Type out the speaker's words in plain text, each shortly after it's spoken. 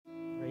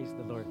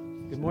Praise the Lord.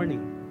 Good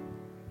morning.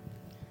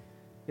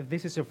 If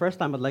this is your first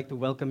time, I'd like to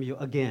welcome you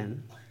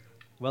again.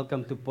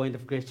 Welcome to Point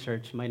of Grace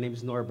Church. My name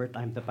is Norbert.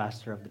 I'm the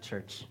pastor of the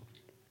church.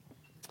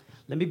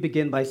 Let me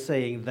begin by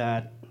saying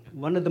that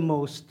one of the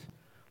most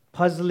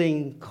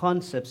puzzling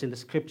concepts in the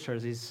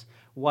scriptures is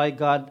why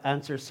God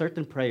answers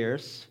certain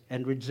prayers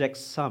and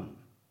rejects some.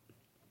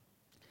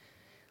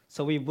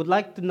 So we would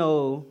like to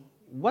know,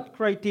 what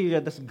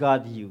criteria does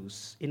God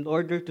use in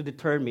order to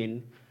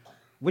determine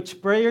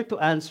which prayer to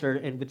answer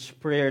and which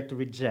prayer to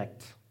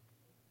reject?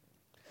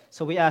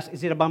 So we ask,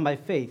 is it about my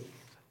faith?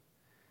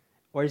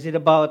 Or is it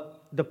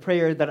about the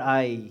prayer that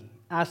I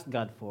asked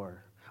God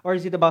for? Or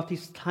is it about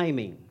His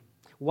timing?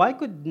 Why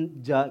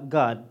couldn't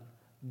God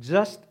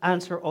just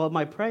answer all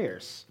my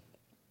prayers?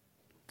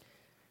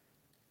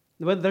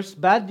 Well, there's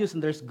bad news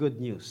and there's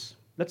good news.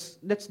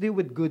 Let's deal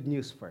with good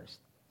news first.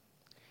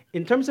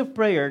 In terms of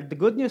prayer, the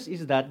good news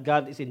is that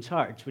God is in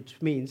charge,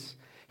 which means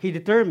He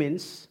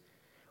determines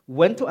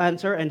when to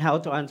answer and how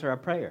to answer our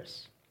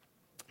prayers.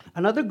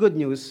 Another good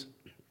news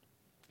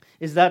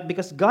is that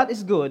because God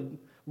is good,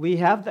 we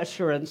have the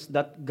assurance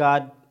that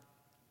God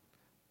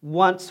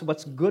wants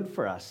what's good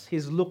for us.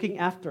 He's looking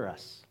after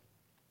us.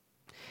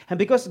 And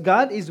because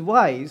God is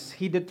wise,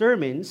 He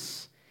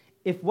determines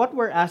if what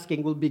we're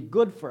asking will be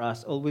good for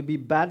us or will be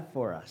bad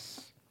for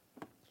us.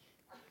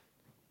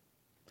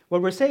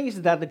 What we're saying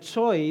is that the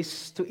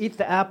choice to eat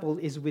the apple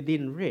is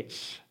within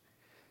reach.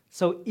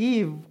 So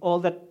Eve, all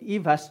that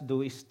Eve has to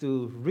do is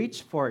to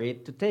reach for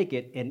it, to take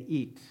it, and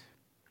eat.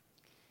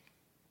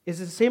 It's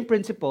the same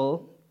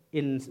principle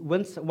in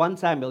 1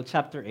 Samuel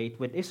chapter 8,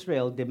 when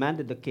Israel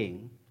demanded a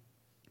king.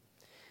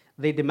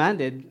 They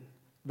demanded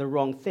the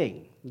wrong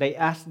thing. They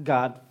asked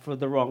God for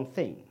the wrong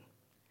thing.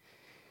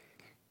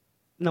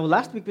 Now,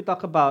 last week we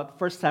talked about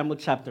 1 Samuel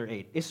chapter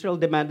 8. Israel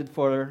demanded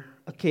for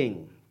a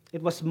king.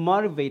 It was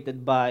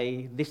motivated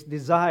by this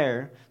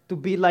desire to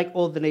be like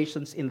all the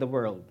nations in the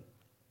world.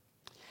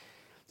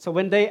 So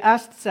when they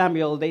asked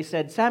Samuel, they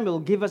said, Samuel,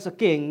 give us a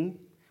king.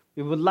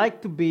 We would like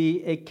to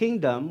be a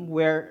kingdom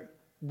where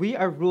we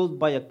are ruled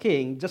by a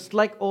king, just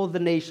like all the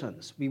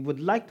nations. We would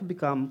like to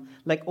become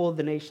like all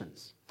the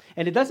nations.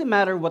 And it doesn't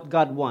matter what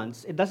God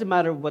wants. It doesn't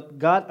matter what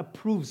God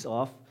approves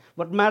of.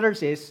 What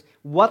matters is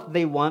what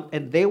they want,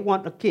 and they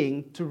want a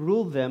king to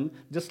rule them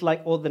just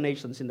like all the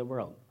nations in the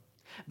world.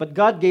 But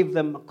God gave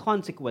them a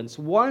consequence,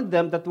 warned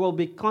them that there will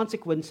be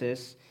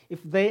consequences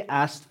if they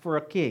asked for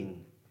a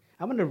king.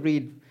 I'm going to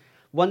read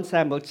 1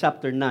 Samuel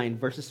chapter 9,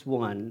 verses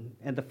 1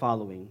 and the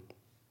following.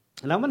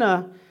 And I'm going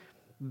to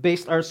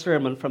base our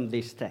sermon from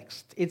this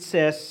text. It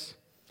says,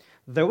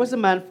 there was a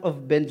man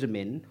of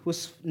Benjamin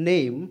whose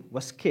name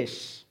was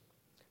Kish,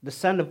 the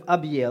son of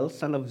Abiel,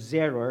 son of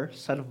Zeror,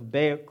 son of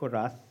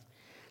Bechorath,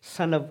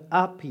 son of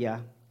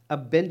Apia, a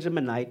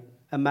Benjaminite,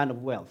 a man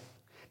of wealth.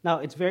 Now,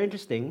 it's very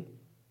interesting,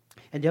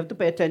 and you have to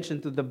pay attention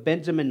to the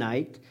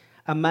Benjaminite,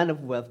 a man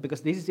of wealth,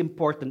 because this is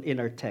important in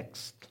our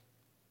text.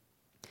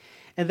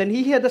 And then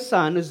he had a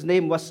son whose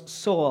name was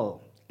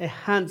Saul, a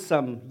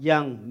handsome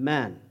young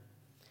man.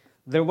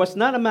 There was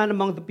not a man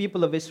among the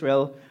people of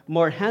Israel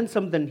more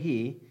handsome than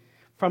he.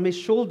 From his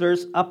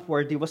shoulders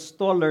upward, he was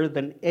taller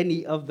than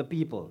any of the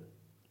people.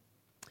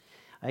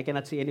 I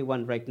cannot see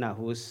anyone right now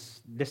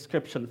whose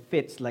description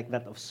fits like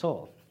that of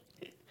Saul.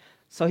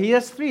 So he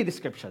has three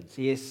descriptions.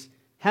 He is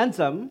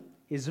handsome,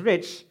 he's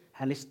rich,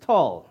 and he's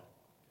tall.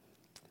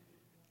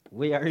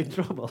 We are in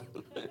trouble.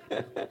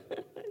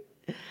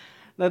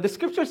 Now, the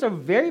scriptures are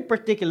very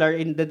particular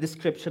in the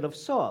description of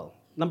Saul.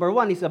 Number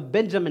one, he's a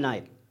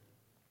Benjaminite.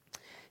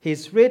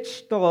 He's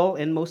rich, tall,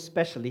 and most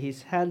especially,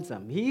 he's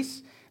handsome.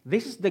 This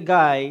is the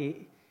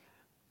guy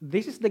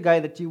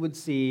that you would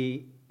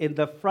see in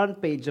the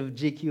front page of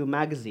GQ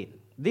magazine.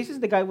 This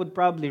is the guy who would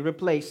probably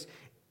replace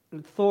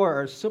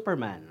Thor or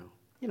Superman.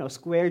 You know,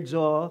 square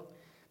jaw,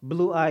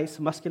 blue eyes,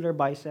 muscular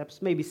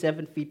biceps, maybe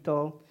 7 feet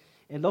tall.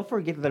 And don't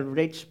forget the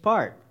rich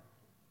part.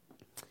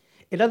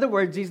 In other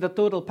words, he's the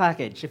total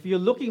package. If you're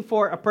looking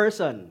for a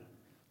person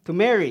to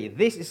marry,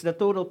 this is the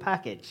total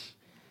package.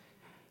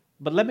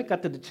 But let me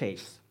cut to the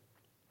chase.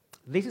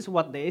 This is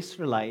what the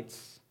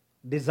Israelites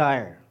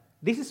desire.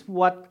 This is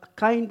what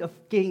kind of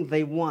king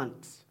they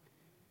want.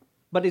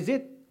 But is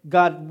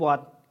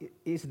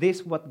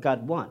this what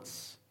God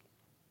wants?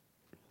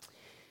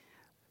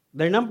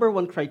 Their number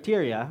one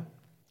criteria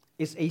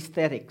is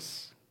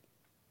aesthetics.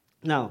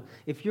 Now,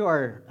 if you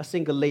are a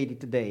single lady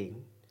today,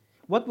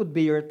 what would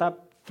be your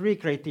top 3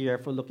 criteria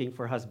for looking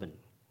for a husband?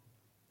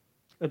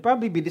 It would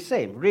probably be the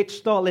same: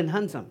 rich, tall, and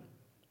handsome.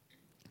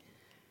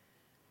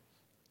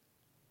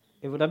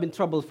 It would have been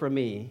trouble for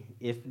me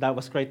if that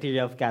was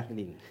criteria of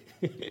Kathleen.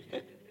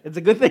 It's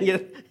a good thing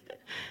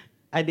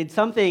I did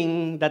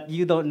something that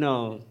you don't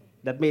know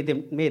that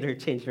made her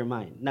change her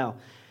mind. Now,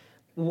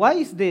 why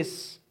is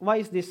this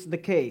the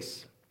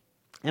case?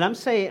 And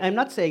I'm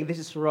not saying this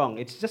is wrong.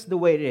 It's just the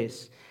way it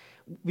is.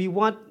 We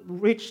want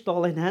rich,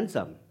 tall, and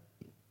handsome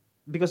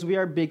because we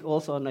are big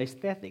also on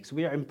aesthetics.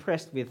 We are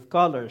impressed with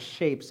colors,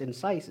 shapes, and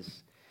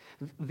sizes.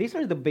 These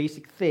are the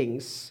basic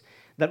things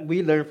that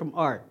we learn from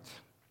art.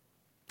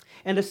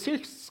 And the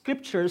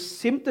scriptures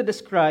seem to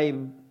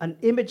describe an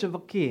image of a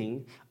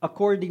king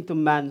according to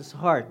man's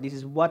heart. This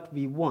is what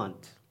we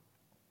want.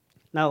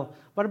 Now,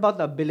 what about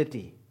the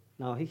ability?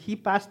 Now, he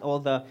passed all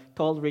the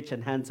tall, rich,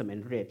 and handsome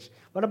and rich.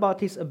 What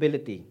about his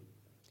ability?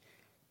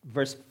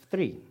 Verse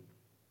 3.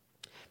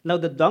 Now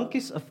the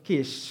donkeys of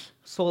Kish,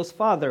 Saul's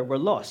father, were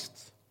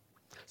lost.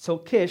 So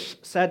Kish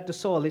said to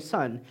Saul his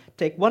son,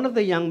 "Take one of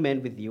the young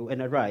men with you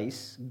and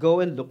arise,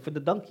 go and look for the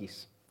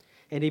donkeys."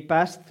 And he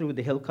passed through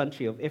the hill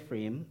country of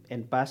Ephraim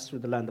and passed through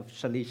the land of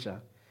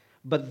Shalisha,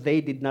 but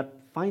they did not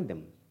find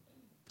them.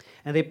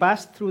 And they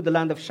passed through the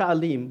land of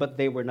Shaalim, but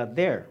they were not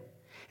there.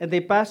 And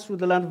they passed through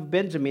the land of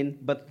Benjamin,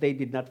 but they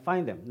did not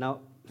find them. Now,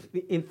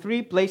 in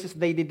 3 places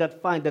they did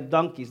not find the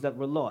donkeys that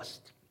were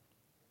lost.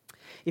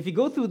 If you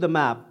go through the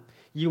map,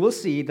 you will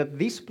see that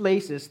these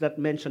places that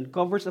mentioned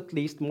covers at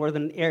least more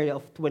than an area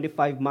of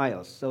 25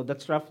 miles. So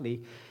that's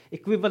roughly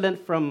equivalent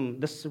from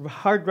the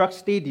Hard Rock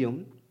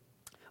Stadium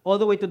all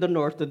the way to the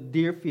north to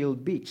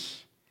Deerfield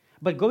Beach.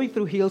 But going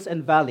through hills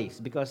and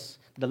valleys, because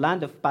the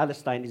land of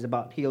Palestine is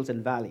about hills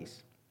and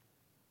valleys.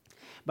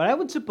 But I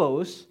would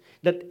suppose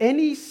that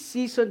any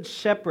seasoned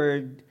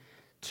shepherd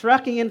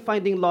tracking and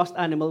finding lost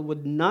animal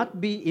would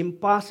not be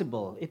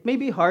impossible. It may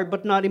be hard,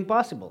 but not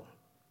impossible.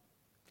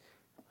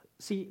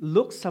 See,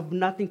 looks have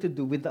nothing to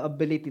do with the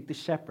ability to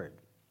shepherd.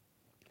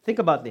 Think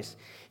about this.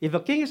 If a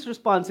king is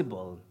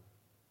responsible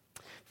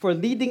for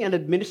leading and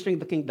administering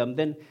the kingdom,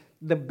 then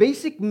the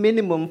basic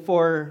minimum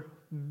for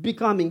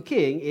becoming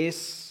king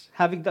is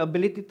having the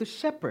ability to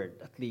shepherd,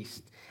 at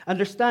least,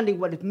 understanding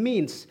what it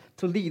means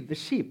to lead the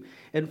sheep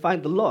and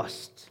find the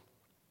lost.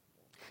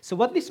 So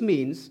what this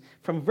means,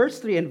 from verse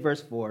 3 and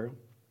verse 4,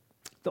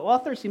 the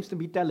author seems to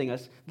be telling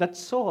us that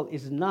Saul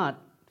is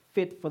not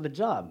fit for the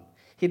job.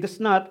 He does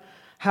not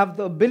have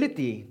the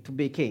ability to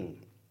be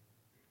king.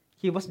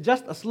 He was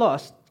just as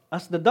lost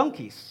as the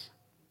donkeys.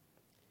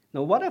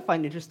 Now, what I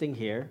find interesting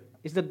here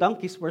is the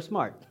donkeys were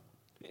smart.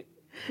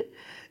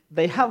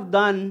 They have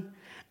done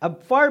a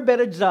far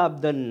better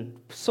job than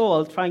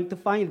Saul trying to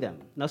find them.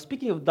 Now,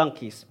 speaking of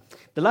donkeys,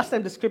 the last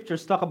time the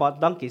scriptures talk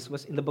about donkeys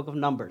was in the book of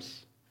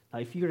Numbers. Now,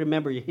 if you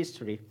remember your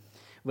history,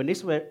 when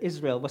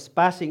Israel was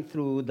passing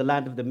through the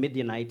land of the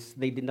Midianites,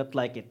 they did not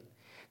like it.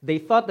 They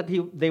thought that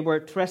they were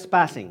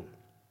trespassing.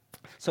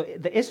 So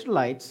the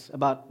Israelites,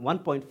 about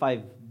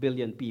 1.5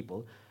 million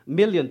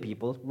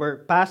people, were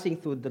passing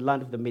through the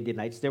land of the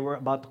Midianites. They were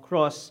about to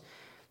cross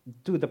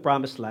to the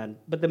promised land,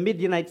 but the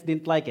Midianites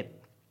didn't like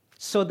it.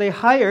 So they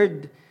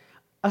hired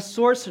a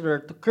sorcerer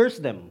to curse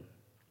them.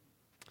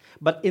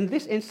 But in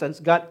this instance,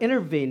 God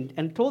intervened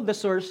and told the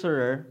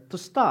sorcerer to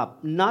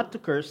stop, not to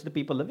curse the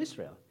people of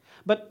Israel.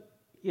 But,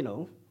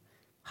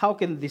 how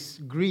can this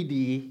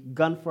greedy,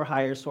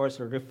 gun-for-hire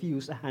sorcerer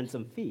refuse a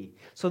handsome fee?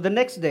 So the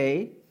next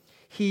day,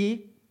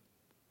 he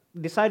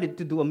decided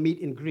to do a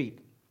meet and greet.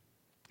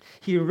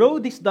 He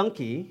rode this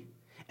donkey,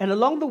 and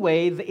along the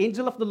way, the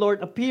angel of the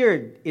Lord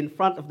appeared in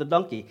front of the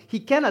donkey. He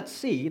cannot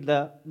see,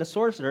 the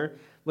sorcerer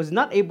was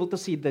not able to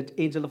see the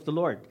angel of the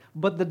Lord,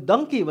 but the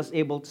donkey was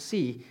able to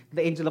see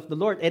the angel of the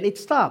Lord, and it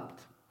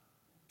stopped.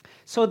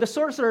 So the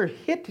sorcerer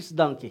hit his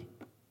donkey.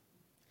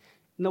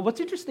 Now,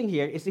 what's interesting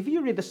here is if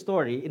you read the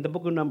story in the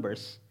book of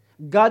Numbers,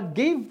 God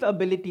gave the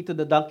ability to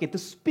the donkey to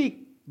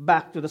speak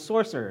back to the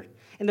sorcerer.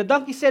 And the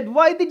donkey said,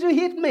 "Why did you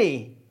hit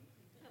me?"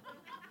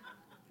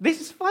 This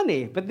is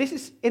funny, but this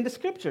is in the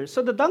scripture.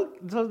 So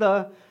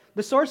the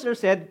sorcerer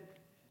said,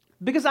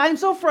 "Because I'm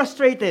so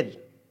frustrated."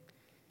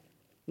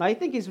 Now, I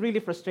think he's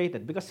really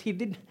frustrated because he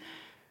didn't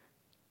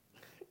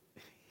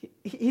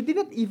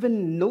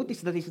even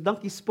notice that his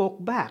donkey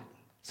spoke back.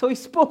 So he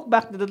spoke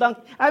back to the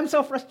donkey, "I'm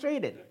so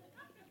frustrated."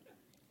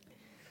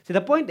 See, the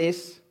point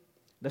is,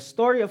 the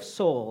story of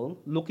Saul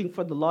looking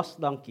for the lost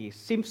donkey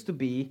seems to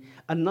be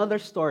another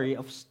story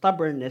of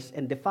stubbornness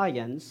and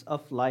defiance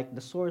of like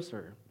the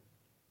sorcerer.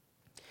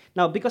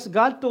 Now, because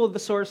God told the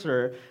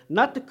sorcerer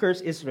not to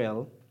curse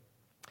Israel,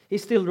 he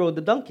still rode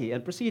the donkey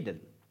and proceeded.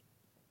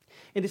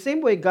 In the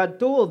same way, God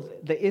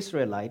told the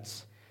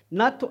Israelites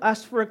not to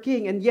ask for a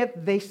king, and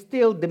yet they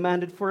still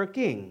demanded for a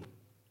king.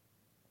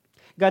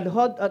 God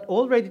had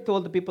already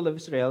told the people of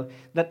Israel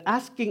that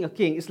asking a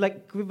king is like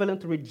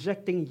equivalent to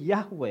rejecting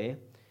Yahweh,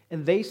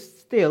 and they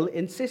still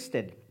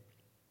insisted.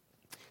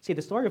 See,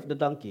 the story of the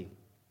donkey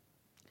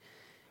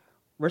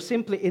were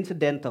simply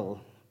incidental,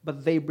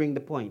 but they bring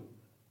the point.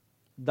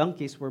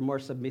 Donkeys were more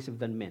submissive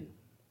than men.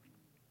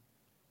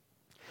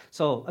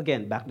 So,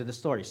 again, back to the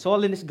story.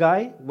 Saul and his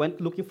guy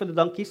went looking for the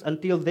donkeys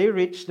until they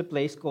reached the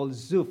place called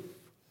Zuph.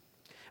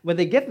 When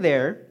they get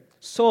there,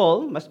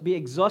 Saul must be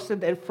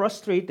exhausted and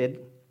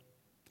frustrated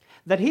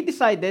that he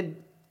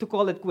decided to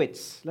call it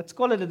quits. Let's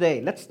call it a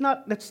day. Let's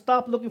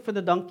stop looking for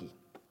the donkey.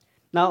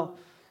 Now,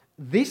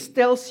 this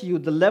tells you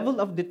the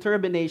level of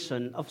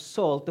determination of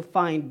Saul to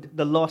find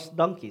the lost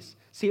donkeys.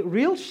 See,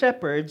 real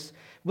shepherds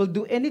will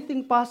do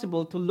anything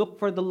possible to look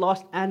for the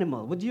lost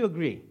animal. Would you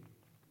agree?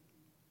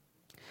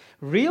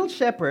 Real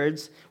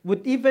shepherds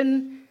would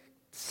even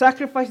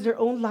sacrifice their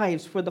own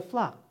lives for the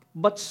flock.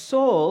 But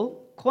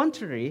Saul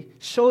contrary,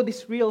 showed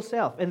his real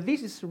self. And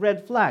this is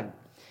red flag.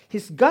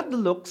 He's got the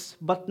looks,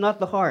 but not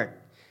the heart.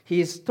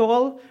 He is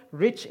tall,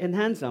 rich, and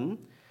handsome,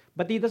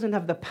 but he doesn't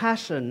have the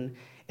passion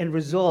and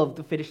resolve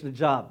to finish the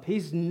job.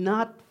 He's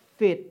not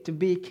fit to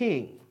be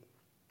king.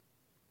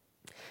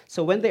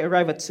 So when they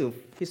arrived at Suf,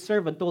 his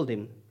servant told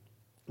him,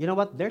 you know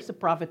what? There's a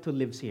prophet who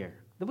lives here.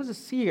 There was a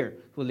seer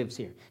who lives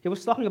here. He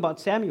was talking about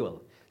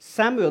Samuel.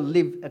 Samuel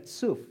lived at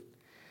Suf.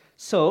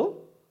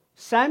 So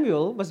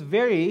Samuel was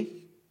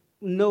very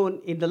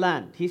known in the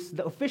land. He's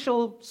the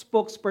official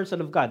spokesperson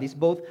of God. He's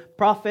both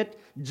prophet,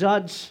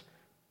 judge,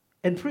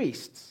 and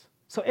priest.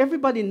 So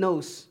everybody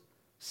knows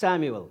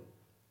Samuel.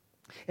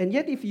 And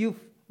yet if you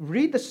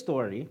read the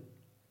story,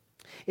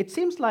 it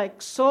seems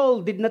like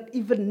Saul did not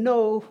even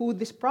know who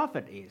this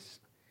prophet is.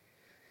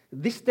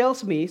 This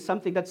tells me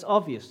something that's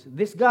obvious.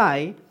 This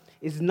guy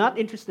is not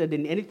interested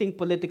in anything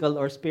political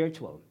or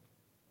spiritual.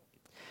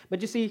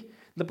 But you see,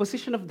 the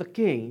position of the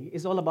king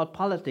is all about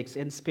politics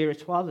and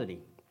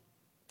spirituality.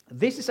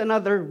 This is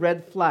another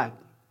red flag.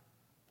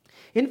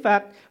 In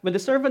fact, when the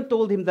servant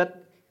told him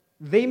that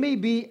they may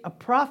be a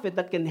prophet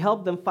that can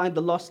help them find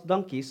the lost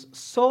donkeys,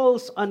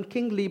 Saul's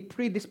unkingly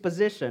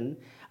predisposition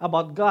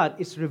about God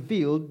is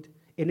revealed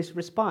in his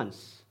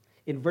response.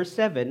 In verse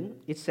 7,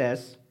 it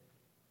says,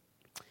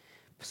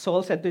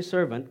 Saul said to his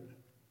servant,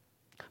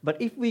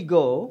 but if we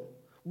go,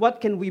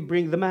 what can we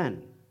bring the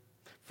man?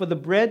 For the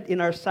bread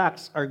in our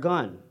sacks are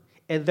gone,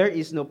 and there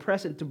is no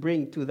present to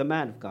bring to the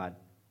man of God.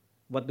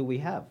 What do we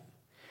have?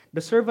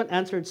 The servant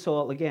answered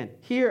Saul again,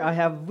 here I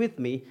have with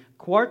me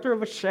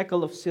 1/4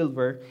 shekel of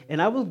silver,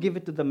 and I will give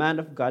it to the man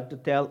of God to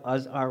tell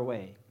us our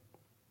way.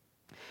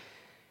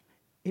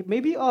 It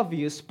may be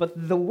obvious, but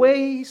the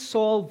way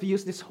Saul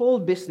views this whole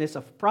business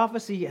of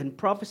prophecy and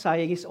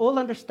prophesying, his whole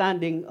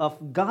understanding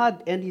of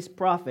God and his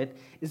prophet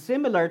is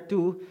similar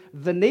to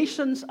the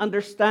nation's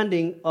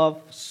understanding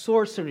of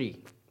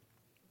sorcery.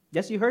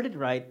 Yes, you heard it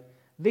right.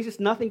 This is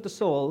nothing to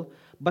Saul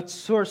but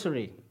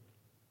sorcery.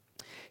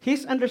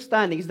 His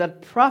understanding is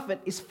that prophet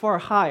is for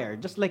hire,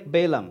 just like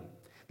Balaam.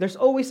 There's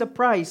always a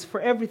price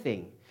for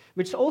everything,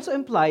 which also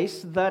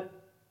implies that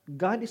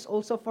God is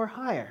also for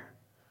hire.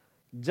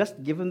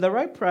 Just give him the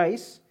right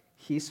price,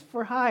 he's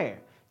for hire.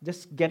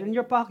 Just get in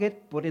your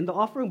pocket, put in the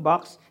offering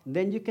box,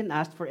 then you can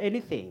ask for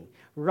anything.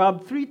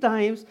 Rob 3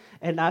 times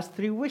and ask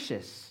 3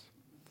 wishes.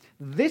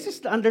 This is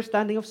the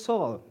understanding of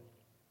Saul.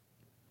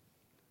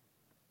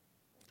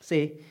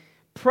 See,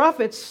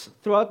 prophets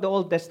throughout the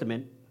Old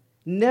Testament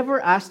never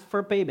asked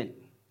for payment.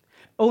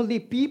 Only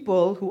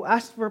people who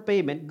asked for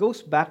payment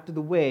goes back to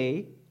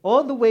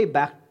all the way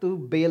back to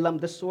Balaam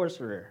the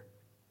sorcerer.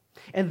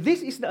 And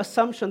this is the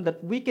assumption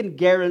that we can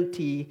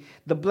guarantee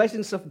the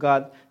blessings of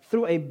God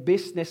through a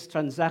business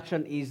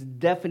transaction is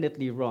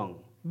definitely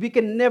wrong. We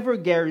can never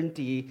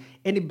guarantee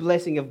any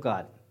blessing of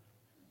God.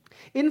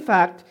 In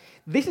fact,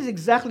 this is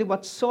exactly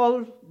what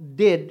Saul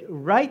did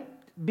right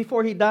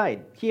before he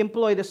died. He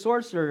employed a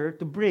sorcerer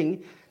to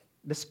bring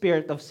the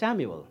spirit of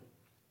Samuel.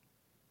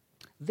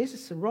 This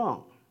is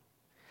wrong.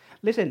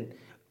 Listen,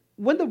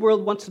 when the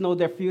world wants to know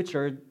their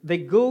future, they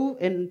go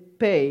and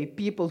pay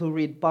people who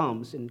read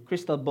palms and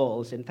crystal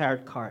balls and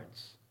tarot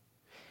cards.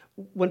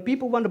 When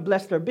people want to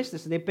bless their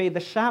business, they pay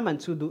the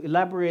shamans who do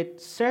elaborate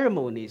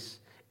ceremonies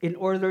in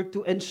order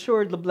to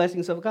ensure the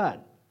blessings of God.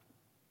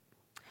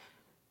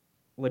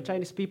 When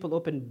Chinese people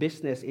open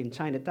business in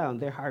Chinatown,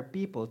 they hire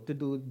people to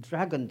do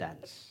dragon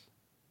dance.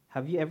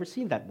 Have you ever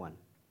seen that one?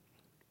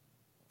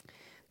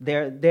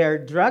 They're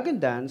dragon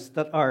dance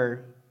that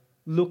are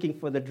looking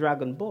for the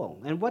dragon ball.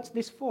 And what's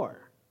this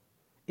for?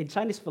 In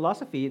Chinese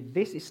philosophy,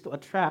 this is to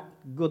attract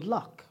good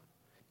luck.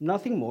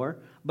 Nothing more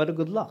but a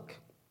good luck.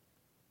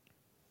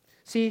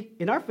 See,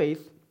 in our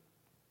faith,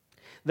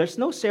 there's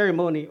no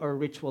ceremony or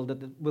ritual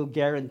that will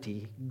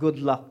guarantee good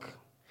luck.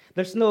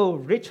 There's no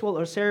ritual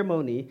or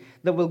ceremony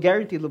that will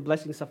guarantee the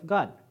blessings of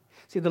God.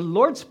 See, the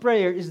Lord's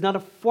Prayer is not a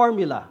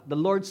formula. The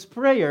Lord's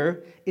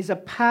Prayer is a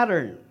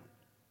pattern.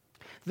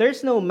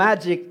 There's no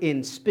magic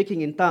in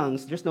speaking in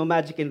tongues. There's no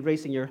magic in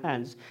raising your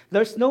hands.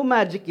 There's no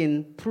magic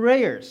in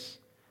prayers.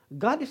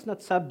 God is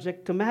not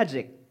subject to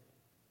magic.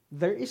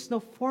 There is no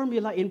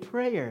formula in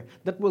prayer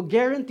that will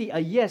guarantee a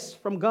yes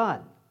from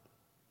God.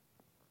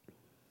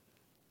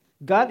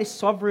 God is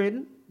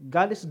sovereign,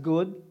 God is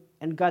good,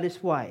 and God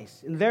is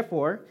wise. And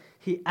therefore,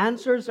 He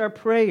answers our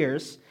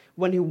prayers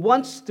when He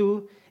wants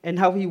to and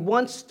how He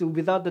wants to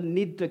without the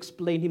need to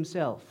explain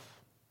Himself.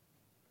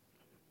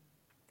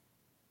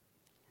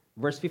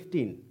 Verse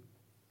 15.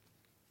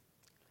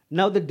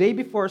 Now the day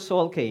before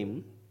Saul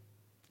came,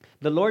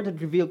 the Lord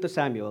had revealed to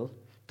Samuel,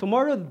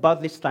 tomorrow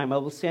about this time I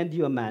will send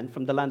you a man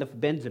from the land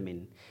of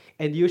Benjamin,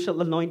 and you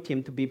shall anoint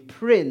him to be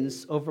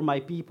prince over my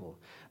people.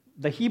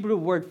 The Hebrew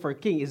word for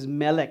king is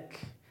melech.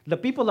 The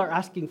people are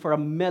asking for a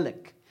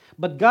melech,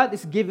 but God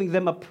is giving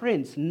them a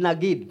prince,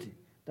 nagid.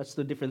 That's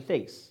 2 different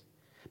things.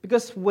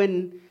 Because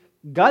when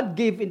God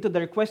gave into the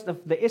request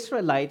of the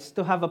Israelites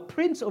to have a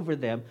prince over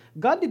them,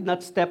 God did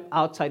not step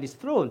outside His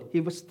throne. He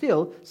was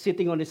still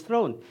sitting on His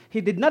throne.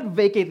 He did not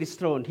vacate His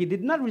throne. He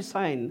did not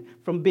resign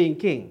from being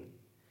king.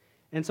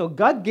 And so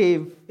God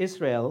gave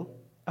Israel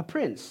a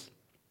prince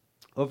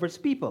over his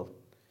people.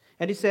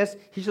 And he says,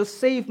 he shall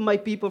save my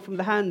people from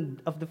the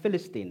hand of the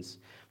Philistines,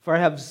 for I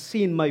have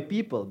seen my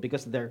people,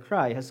 because their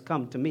cry has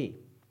come to me.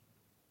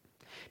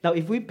 Now,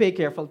 if we pay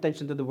careful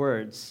attention to the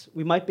words,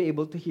 we might be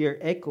able to hear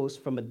echoes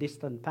from a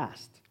distant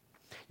past.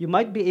 You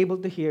might be able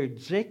to hear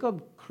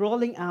Jacob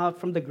crawling out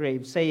from the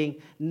grave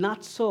saying,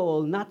 not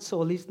Saul,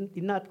 he's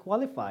not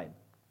qualified.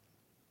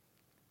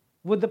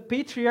 Would the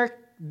patriarch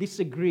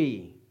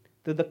disagree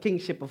to the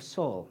kingship of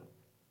Saul?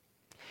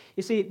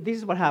 You see, this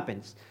is what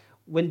happens.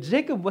 When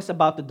Jacob was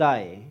about to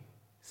die,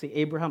 see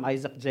Abraham,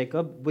 Isaac,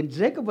 Jacob, when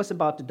Jacob was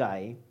about to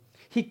die,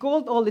 he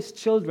called all his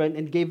children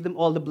and gave them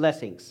all the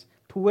blessings.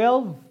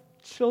 12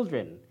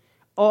 children,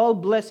 all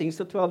blessings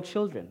to 12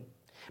 children.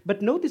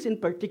 But notice in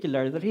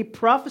particular that he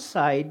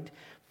prophesied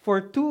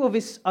for two of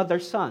his other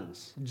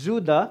sons,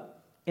 Judah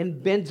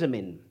and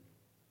Benjamin.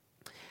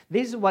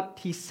 This is what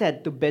he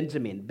said to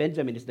Benjamin.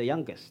 Benjamin is the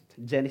youngest.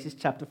 Genesis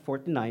chapter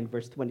 49,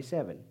 verse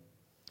 27.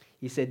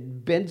 He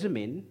said,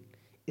 Benjamin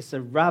is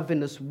a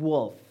ravenous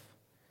wolf,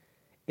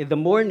 in the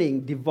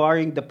morning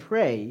devouring the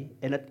prey,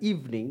 and at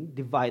evening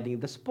dividing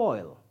the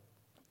spoil.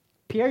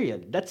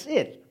 Period. That's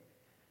it.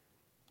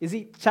 You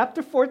see,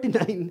 chapter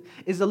 49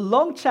 is a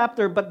long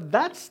chapter, but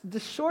that's the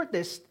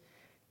shortest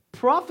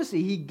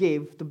prophecy he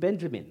gave to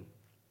Benjamin.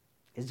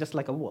 It's just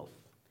like a wolf.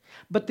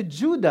 But to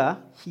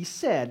Judah, he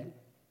said,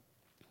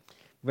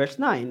 verse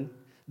 9,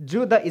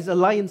 Judah is a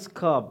lion's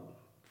cub.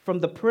 From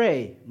the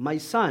prey, my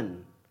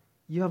son,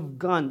 you have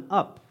gone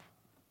up.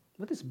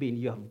 What does mean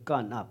you have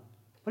gone up?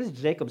 What is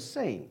Jacob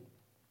saying?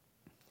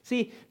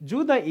 See,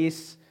 Judah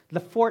is the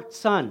fourth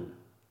son.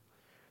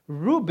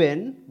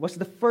 Reuben was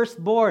the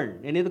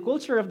firstborn. And in the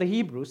culture of the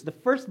Hebrews, the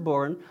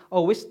firstborn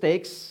always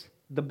takes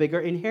the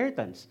bigger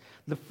inheritance.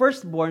 The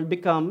firstborn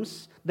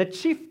becomes the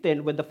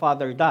chieftain when the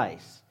father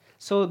dies.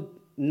 So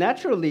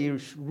naturally,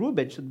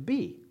 Reuben should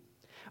be.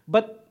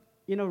 But,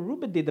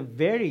 Reuben did a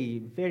very,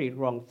 very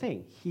wrong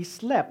thing. He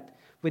slept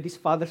with his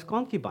father's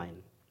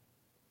concubine.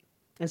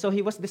 And so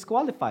he was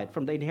disqualified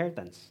from the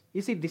inheritance.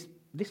 You see,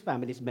 this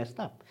family is messed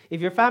up.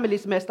 If your family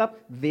is messed up,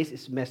 this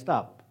is messed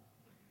up.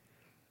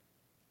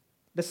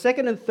 The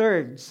second and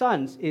third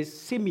sons is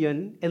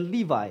Simeon and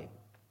Levi.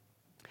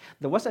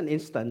 There was an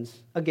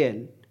instance,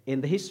 again,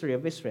 in the history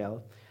of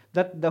Israel,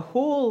 that the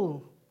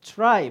whole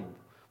tribe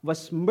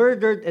was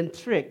murdered and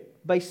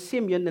tricked by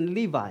Simeon and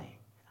Levi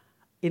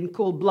in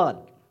cold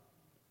blood.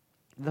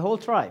 The whole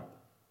tribe.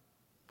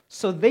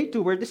 So they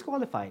too were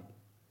disqualified.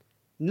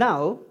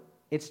 Now,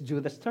 it's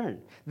Judah's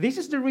turn. This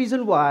is the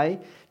reason why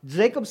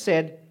Jacob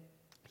said,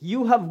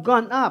 you have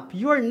gone up.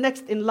 You are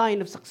next in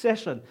line of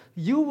succession.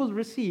 You will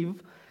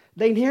receive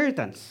the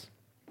inheritance.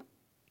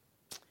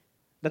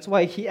 That's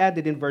why he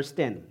added in verse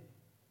 10,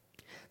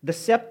 the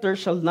scepter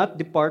shall not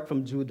depart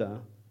from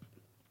Judah,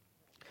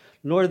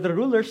 nor the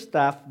ruler's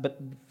staff but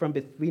from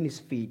between his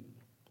feet,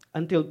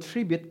 until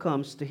tribute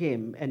comes to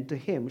him, and to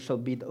him shall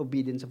be the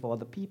obedience of all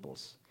the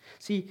peoples.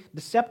 See,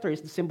 the scepter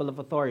is the symbol of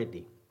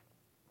authority.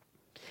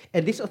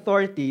 And this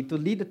authority to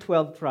lead the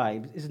 12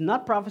 tribes is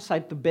not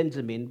prophesied to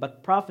Benjamin,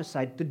 but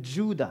prophesied to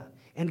Judah.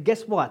 And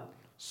guess what?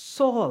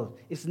 Saul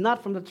is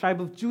not from the tribe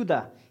of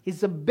Judah.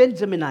 He's a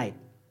Benjaminite.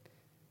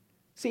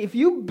 See, if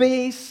you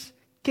base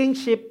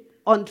kingship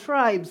on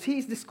tribes, he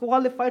is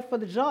disqualified for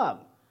the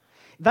job.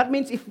 That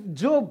means if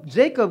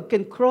Jacob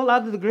can crawl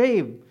out of the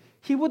grave,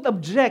 he would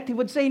object. He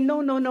would say,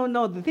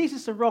 no, this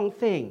is the wrong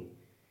thing.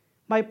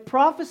 My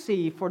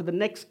prophecy for the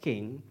next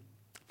king,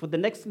 for the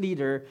next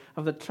leader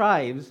of the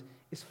tribes,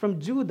 is from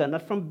Judah,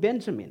 not from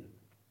Benjamin.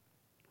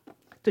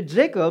 To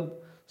Jacob,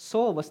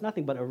 Saul was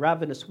nothing but a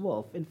ravenous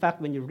wolf. In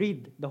fact, when you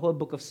read the whole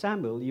book of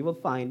Samuel, you will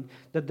find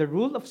that the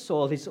rule of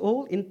Saul, his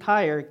whole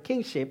entire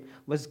kingship,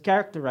 was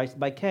characterized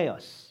by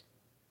chaos,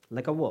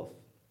 like a wolf.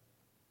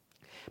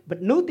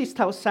 But notice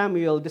how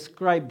Samuel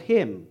described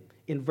him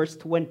in verse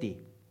 20.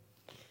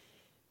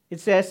 It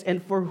says,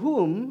 and for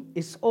whom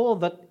is all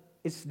that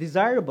is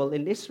desirable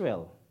in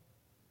Israel?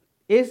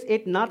 Is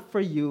it not for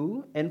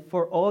you and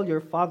for all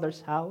your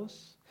father's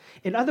house?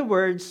 In other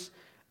words,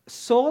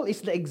 Saul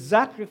is the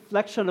exact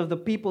reflection of the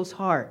people's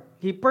heart.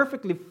 He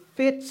perfectly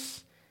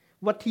fits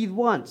what he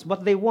wants,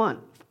 what they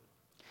want.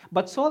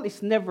 But Saul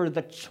is never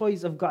the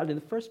choice of God in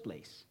the first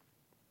place.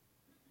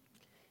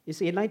 You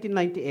see, in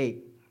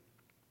 1998,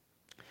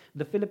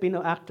 the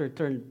Filipino actor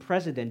turned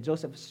president,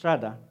 Joseph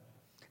Estrada,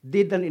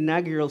 did an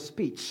inaugural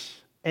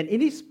speech. And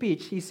in his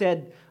speech, he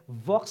said,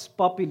 Vox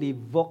populi,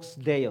 vox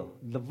Deo.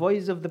 The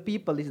voice of the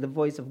people is the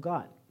voice of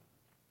God.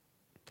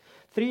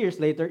 3 years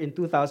later, in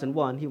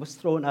 2001, he was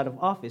thrown out of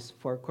office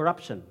for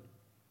corruption.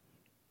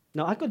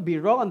 Now, I could be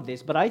wrong on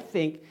this, but I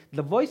think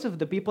the voice of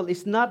the people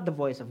is not the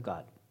voice of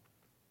God.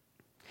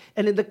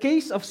 And in the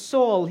case of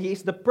Saul, he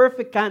is the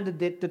perfect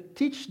candidate to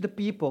teach the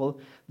people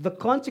the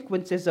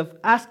consequences of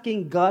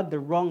asking God the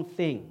wrong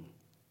thing.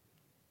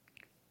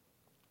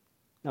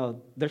 Now,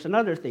 there's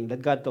another thing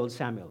that God told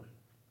Samuel.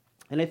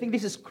 And I think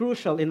this is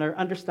crucial in our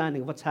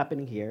understanding of what's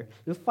happening here.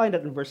 You'll find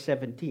it in verse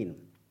 17.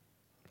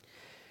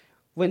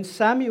 When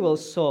Samuel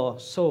saw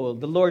Saul,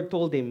 the Lord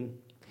told him,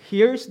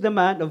 "Here's the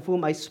man of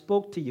whom I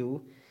spoke to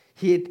you.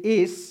 He it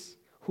is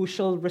who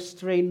shall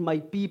restrain my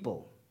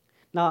people."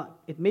 Now,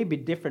 it may be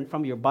different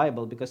from your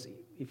Bible, because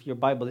if your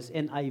Bible is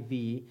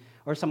NIV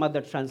or some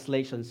other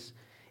translations,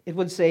 it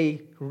would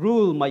say,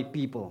 "Rule my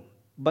people."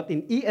 But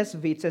in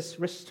ESV, it says,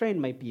 "Restrain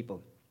my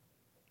people."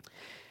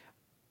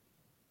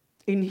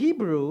 In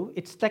Hebrew,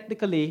 it's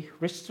technically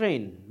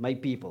 "restrain my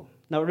people."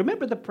 Now,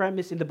 remember the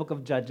premise in the book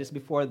of Judges,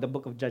 before the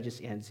book of Judges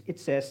ends. It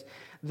says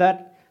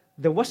that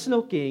there was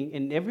no king,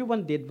 and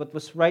everyone did what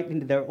was right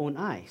in their own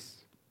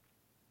eyes.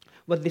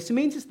 What this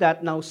means is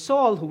that now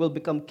Saul, who will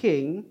become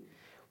king,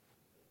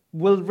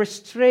 will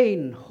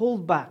restrain,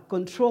 hold back,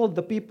 control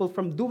the people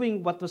from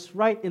doing what was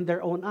right in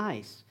their own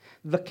eyes.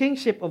 The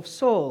kingship of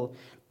Saul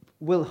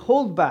will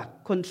hold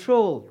back,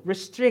 control,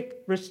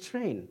 restrict,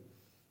 restrain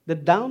the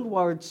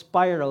downward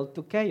spiral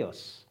to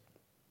chaos.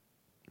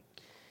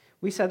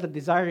 We said that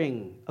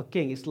desiring a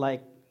king is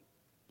like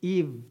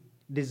Eve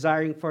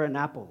desiring for an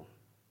apple.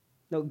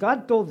 Now,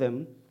 God told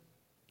them,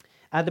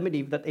 Adam and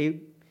Eve, that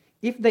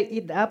if they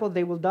eat the apple,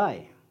 they will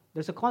die.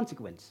 There's a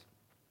consequence.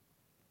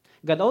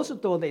 God also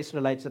told the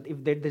Israelites that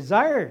if they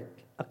desire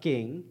a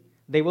king,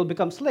 they will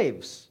become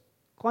slaves.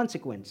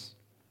 Consequence.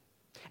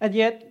 And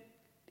yet,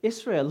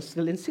 Israel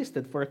still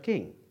insisted for a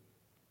king.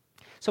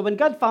 So when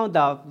God found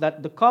out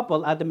that the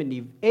couple, Adam and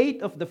Eve,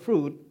 ate of the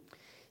fruit,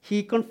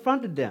 he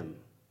confronted them.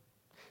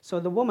 So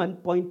the woman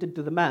pointed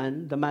to the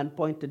man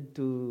pointed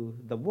to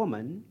the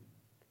woman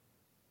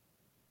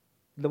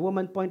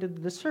pointed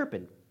to the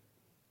serpent.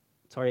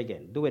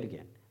 Do it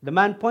again. The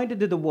man pointed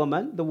to the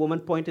woman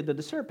pointed to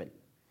the serpent.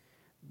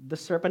 The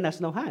serpent has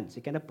no hands,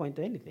 he cannot point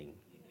to anything.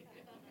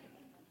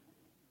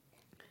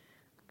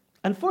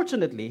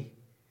 Unfortunately,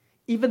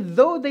 even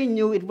though they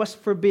knew it was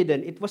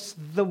forbidden, it was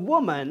the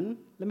woman,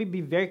 let me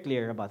be very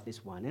clear about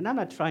this one, and I'm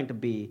not trying to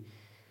be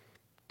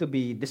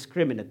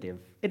discriminative.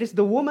 It is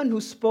the woman who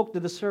spoke to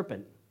the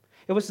serpent.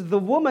 It was the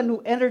woman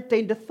who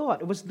entertained the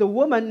thought. It was the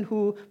woman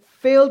who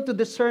failed to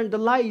discern the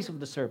lies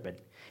of the serpent.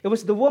 It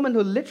was the woman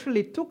who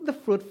literally took the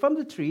fruit from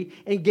the tree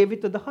and gave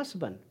it to the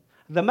husband.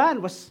 The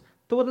man was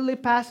totally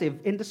passive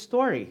in the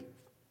story,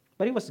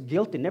 but he was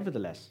guilty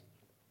nevertheless.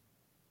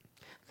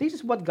 This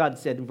is what God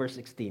said in verse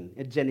 16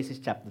 in Genesis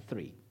chapter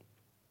 3.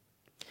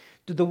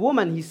 To the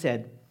woman he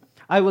said,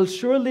 "I will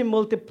surely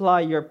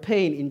multiply your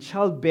pain in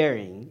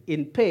childbearing.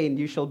 In pain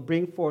you shall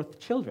bring forth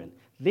children."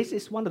 This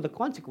is one of the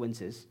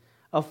consequences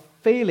of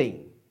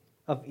failing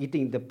of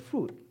eating the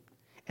fruit.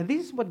 And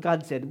this is what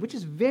God said, which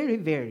is very,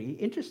 very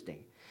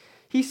interesting.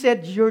 He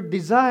said, "Your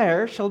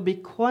desire shall be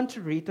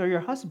contrary to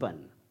your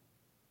husband."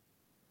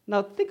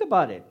 Now think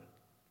about it.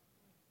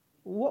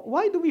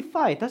 Why do we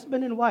fight,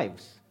 husband and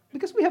wives?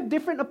 Because we have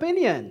different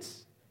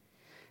opinions.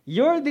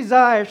 Your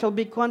desire shall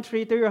be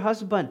contrary to your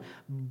husband,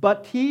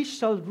 but he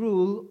shall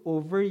rule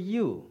over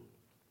you.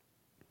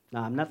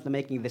 Now, I'm not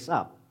making this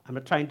up. I'm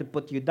not trying to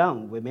put you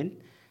down, women.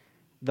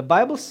 The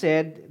Bible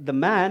said the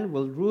man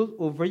will rule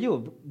over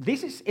you.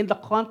 This is in the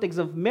context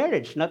of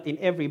marriage, not in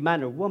every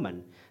man or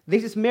woman.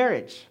 This is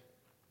marriage.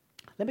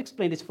 Let me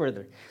explain this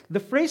further. The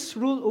phrase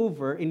 "rule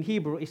over" in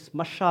Hebrew is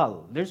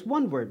mashal. There's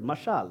one word,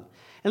 mashal.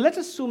 And let's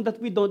assume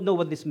that we don't know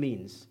what this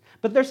means.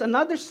 But there's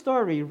another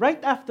story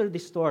right after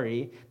this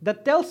story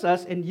that tells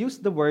us and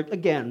used the word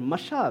again,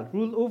 mashal,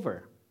 rule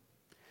over.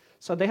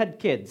 So they had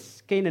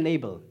kids, Cain and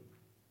Abel.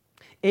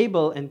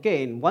 Abel and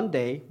Cain one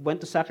day went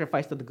to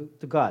sacrifice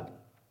to God.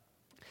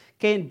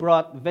 Cain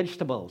brought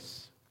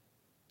vegetables.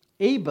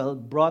 Abel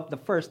brought the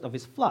first of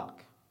his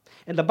flock.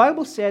 And the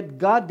Bible said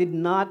God did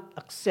not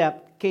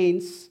accept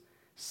Cain's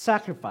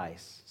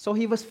sacrifice. So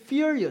he was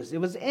furious, he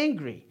was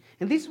angry.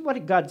 And this is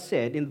what God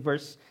said in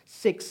verse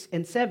 6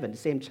 and 7, the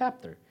same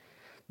chapter.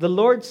 The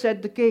Lord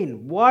said to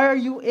Cain, "Why are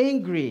you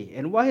angry,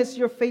 and why has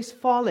your face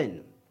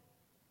fallen?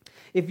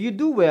 If you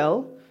do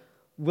well,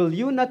 will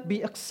you not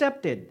be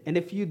accepted? And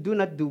if you do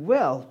not do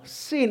well,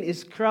 sin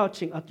is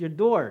crouching at your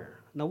door."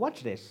 Now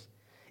watch this.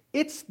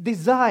 Its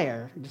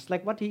desire, just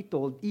like what he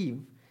told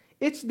Eve,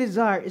 its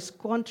desire is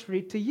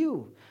contrary to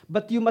you,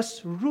 but you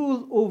must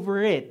rule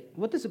over it.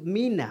 What does it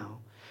mean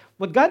now?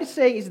 What God is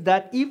saying is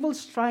that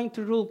evil's trying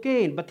to rule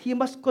Cain, but he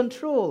must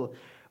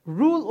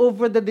rule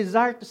over the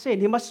desire to sin.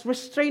 He must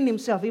restrain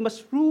himself. He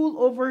must rule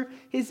over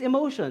his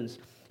emotions.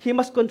 He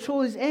must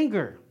control his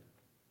anger.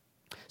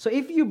 So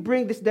if you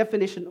bring this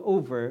definition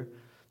over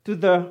to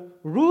the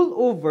rule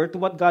over to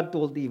what God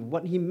told Eve,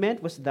 what he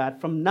meant was that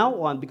from now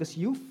on, because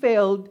you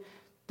failed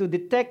to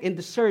detect and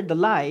discern the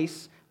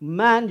lies,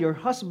 man, your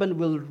husband,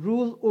 will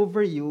rule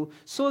over you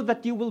so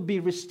that you will be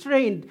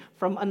restrained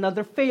from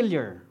another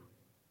failure.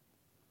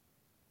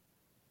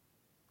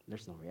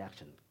 There's no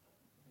reaction.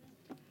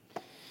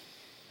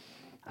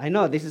 I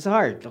know this is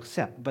hard to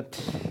accept, but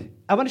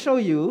I want to show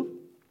you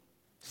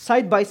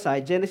side by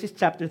side Genesis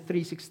chapter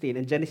 3:16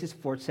 and Genesis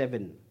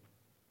 4:7.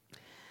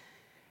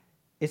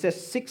 It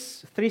says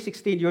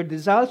 3:16, "Your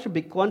desire shall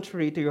be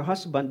contrary to your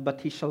husband,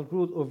 but he shall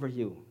rule over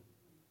you."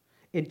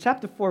 In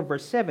chapter 4,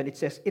 verse 7, it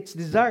says, "Its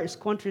desire is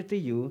contrary to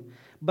you,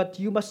 but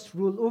you must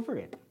rule over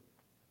it."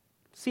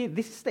 See,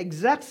 this is the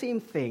exact same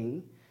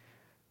thing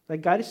that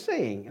God is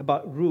saying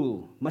about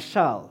rule,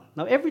 mashal.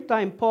 Now, every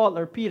time Paul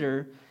or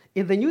Peter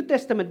in the New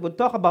Testament would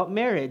talk about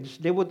marriage,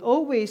 they would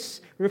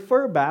always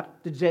refer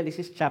back to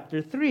Genesis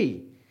chapter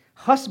 3.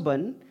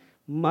 Husband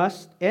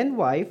must and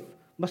wife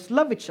must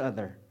love each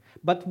other,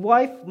 but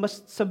wife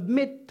must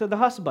submit to the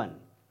husband.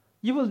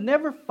 You will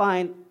never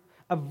find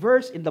a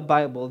verse in the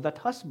Bible that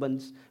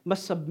husbands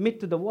must submit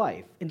to the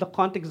wife in the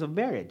context of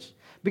marriage,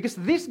 because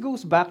this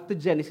goes back to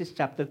Genesis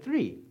chapter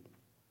 3.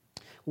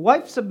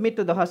 Wife submit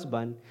to the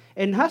husband,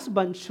 and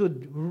husband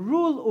should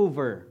rule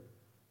over,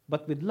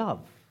 but with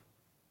love.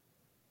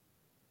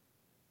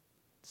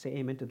 Say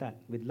amen to that,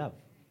 with love.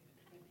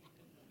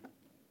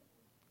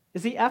 You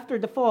see, after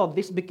the fall,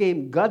 this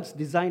became God's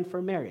design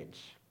for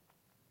marriage.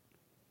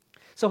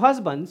 So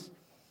husbands,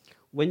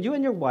 when you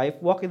and your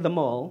wife walk in the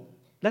mall,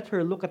 let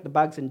her look at the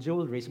bags and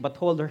jewelries, but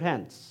hold her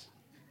hands.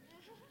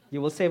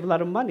 You will save a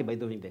lot of money by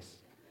doing this.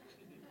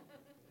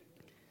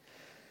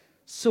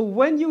 So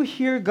when you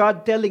hear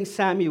God telling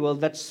Samuel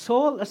that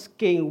Saul as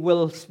king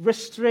will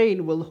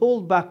restrain, will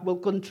hold back, will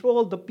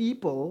control the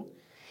people,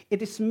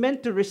 it is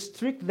meant to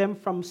restrict them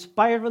from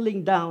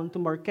spiraling down to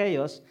more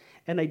chaos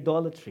and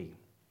idolatry.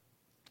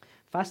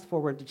 Fast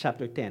forward to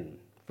chapter 10,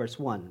 verse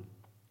 1.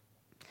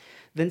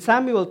 Then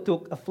Samuel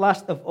took a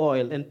flask of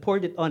oil and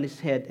poured it on his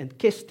head and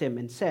kissed him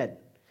and said,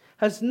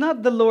 "Has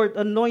not the Lord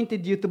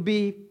anointed you to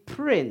be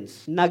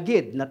prince,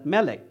 Nagid, not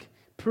Melech,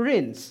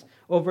 prince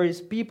over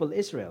his people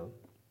Israel?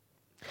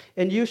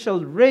 And you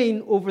shall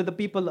reign over the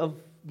people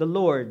of the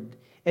Lord,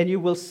 and you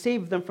will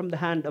save them from the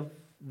hand of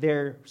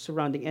their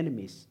surrounding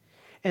enemies.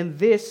 And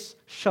this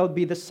shall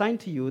be the sign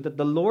to you that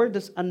the Lord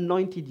has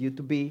anointed you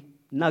to be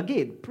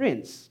Nagid,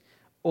 prince,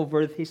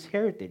 over his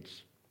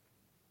heritage."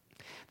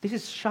 This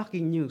is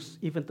shocking news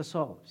even to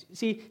Saul.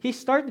 See, he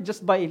started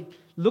just by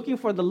looking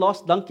for the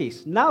lost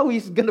donkeys. Now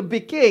he's going to be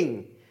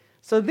king.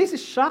 So this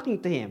is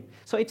shocking to him.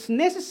 So it's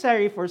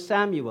necessary for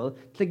Samuel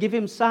to give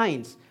him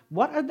signs.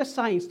 What are the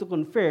signs to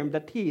confirm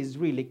that he is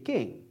really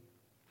king?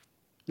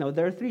 Now,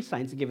 there are 3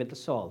 signs given to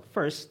Saul.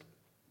 First,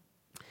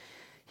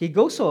 he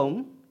goes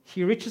home,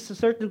 he reaches a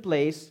certain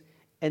place,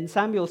 and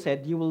Samuel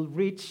said, "You will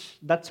reach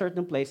that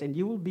certain place, and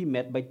you will be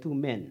met by 2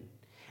 men.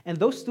 And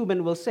those 2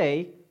 men will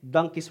say,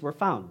 'Donkeys were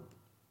found.'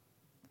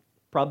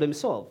 Problem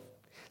solved.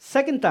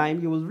 Second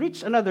time, you will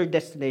reach another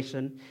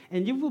destination,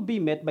 and you will be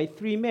met by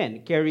 3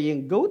 men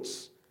carrying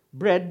goats,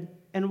 bread,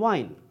 and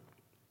wine,"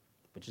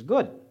 which is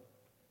good.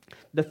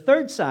 The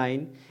third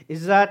sign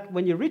is that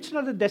when you reach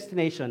another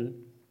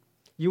destination,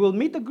 you will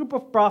meet a group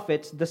of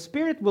prophets, the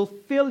Spirit will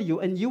fill you,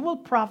 and you will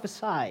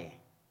prophesy.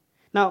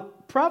 Now,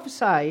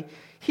 prophesy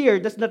here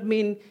does not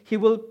mean he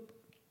will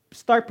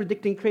start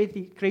predicting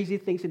crazy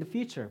things in the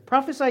future.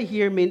 Prophesy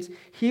here means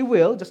he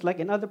will, just like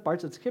in other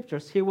parts of the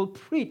scriptures, he will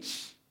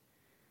preach.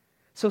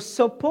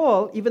 So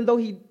Paul, even though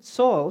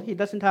Saul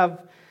doesn't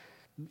have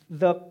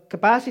the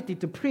capacity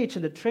to preach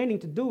and the training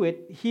to do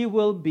it, he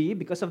will be,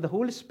 because of the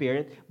Holy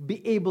Spirit,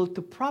 be able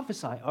to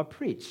prophesy or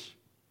preach.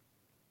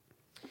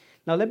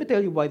 Now, let me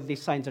tell you why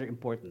these signs are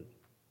important.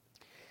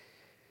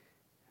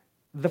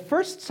 The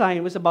first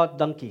sign was about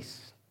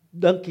donkeys.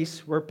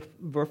 Donkeys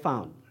were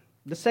found.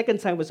 The second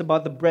sign was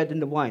about the bread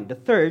and the wine. The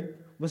third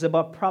was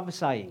about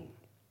prophesying.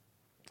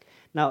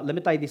 Now, let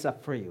me tie this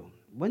up for you.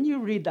 When you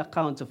read the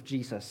accounts of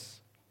Jesus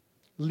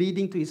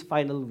leading to his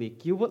final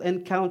week, you will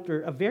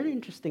encounter a very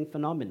interesting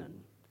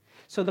phenomenon.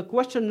 So the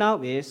question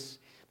now is,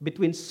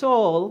 between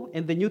Saul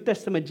and the New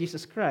Testament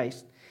Jesus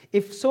Christ,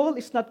 if Saul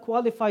is not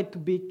qualified to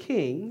be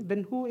king,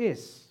 then who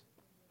is?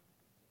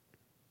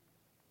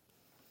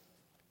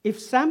 If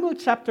Samuel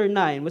chapter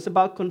 9 was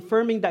about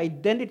confirming the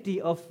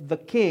identity of the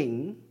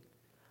king,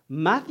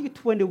 Matthew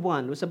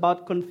 21 was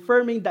about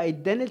confirming the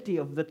identity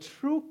of the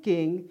true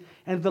king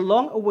and the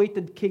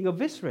long-awaited king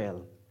of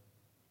Israel.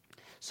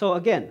 So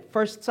again,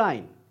 first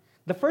sign.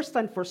 The first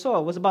sign for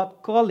Saul was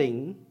about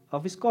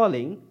his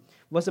calling,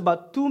 was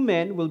about 2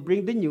 men will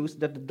bring the news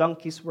that the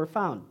donkeys were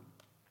found.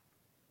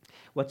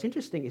 What's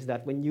interesting is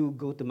that when you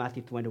go to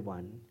Matthew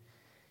 21,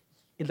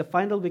 in the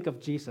final week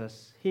of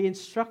Jesus, he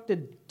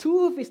instructed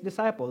 2 of his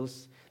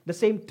disciples, the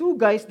same 2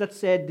 guys that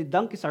said the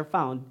donkeys are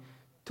found,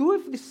 2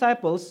 of the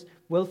disciples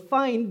will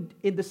find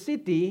in the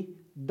city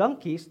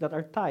donkeys that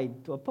are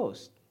tied to a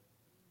post.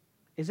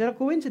 Is that a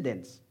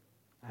coincidence?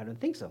 I don't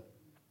think so.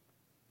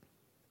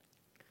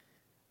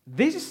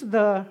 This is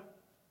the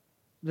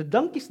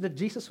donkeys that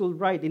Jesus will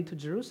ride into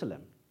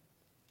Jerusalem.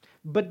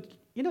 But,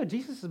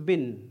 Jesus has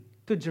been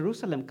to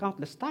Jerusalem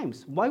countless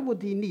times. Why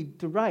would he need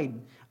to ride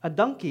a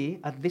donkey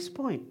at this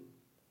point?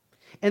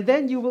 And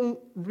then you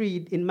will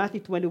read in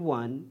Matthew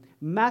 21,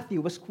 Matthew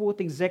was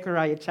quoting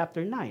Zechariah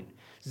chapter 9.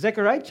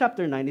 Zechariah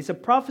chapter 9 is a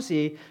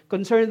prophecy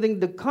concerning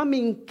the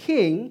coming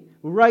king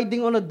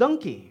riding on a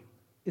donkey.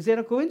 Is that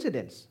a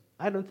coincidence?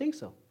 I don't think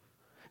so.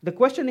 The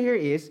question here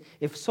is,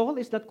 if Saul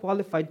is not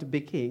qualified to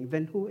be king,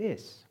 then who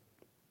is?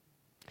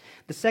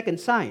 The second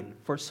sign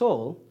for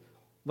Saul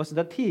was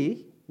that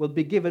he will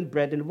be given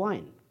bread and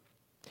wine.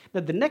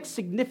 Now, the next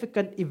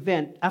significant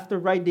event after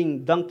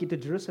riding donkey to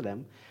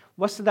Jerusalem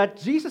was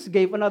that Jesus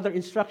gave another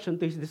instruction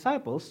to his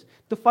disciples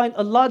to find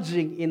a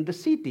lodging in the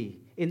city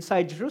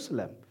inside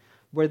Jerusalem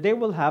where they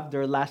will have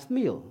their last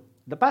meal,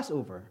 the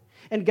Passover.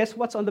 And guess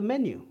what's on the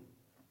menu?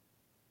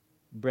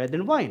 Bread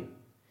and wine.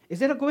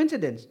 Is it a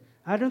coincidence?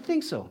 I don't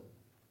think so.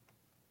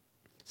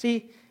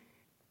 See,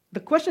 the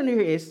question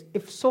here is,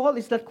 if Saul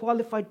is not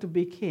qualified to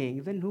be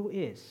king, then who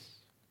is?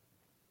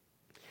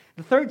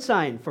 The third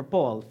sign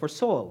for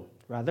Saul,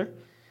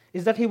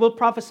 is that he will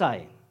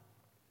prophesy.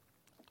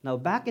 Now,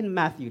 back in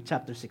Matthew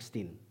chapter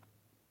 16,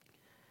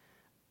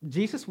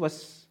 Jesus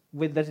was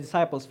with the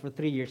disciples for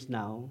 3 years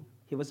now.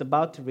 He was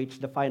about to reach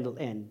the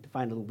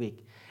final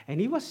week. And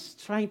he was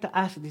trying to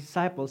ask the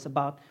disciples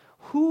about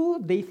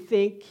who they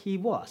think he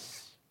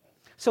was.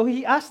 So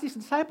he asked his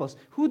disciples,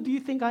 who do you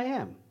think I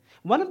am?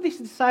 One of these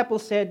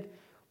disciples said,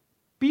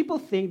 people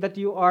think that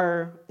you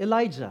are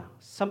Elijah.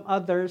 Some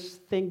others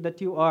think that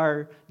you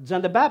are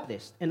John the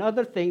Baptist. And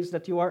other things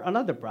that you are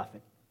another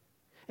prophet.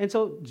 And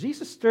so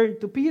Jesus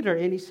turned to Peter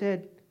and he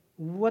said,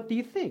 what do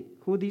you think?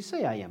 Who do you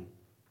say I am?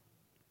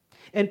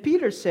 And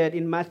Peter said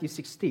in Matthew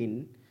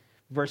 16,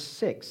 verse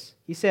 6,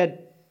 he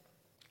said,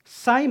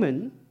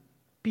 Simon,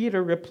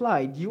 Peter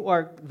replied, you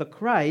are the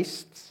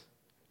Christ.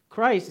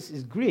 Christ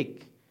is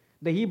Greek.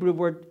 The Hebrew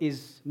word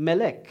is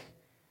melech.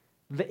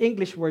 The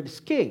English word is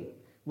king.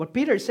 What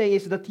Peter is saying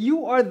is that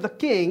you are the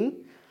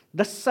king,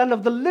 the Son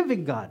of the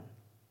living God.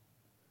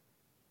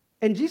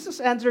 And Jesus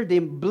answered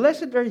him,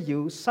 blessed are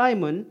you,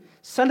 Simon,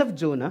 son of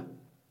Jonah,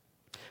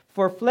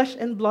 for flesh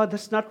and blood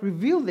has not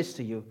revealed this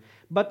to you,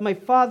 but my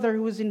Father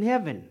who is in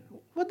heaven.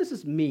 What does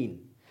this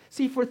mean?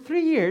 See, for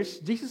 3 years,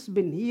 Jesus has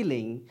been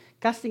healing,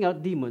 casting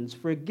out demons,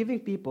 forgiving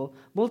people,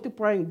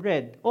 multiplying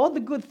bread, all the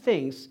good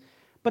things,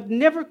 but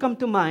never come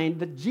to mind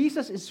that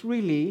Jesus is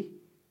really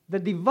the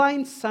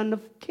divine Son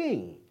of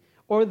King,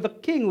 or the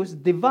King who is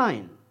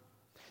divine.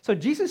 So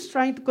Jesus is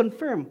trying to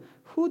confirm,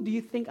 who do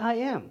you think I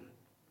am?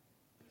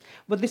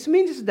 What this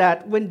means is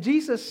that when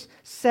Jesus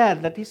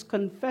said that his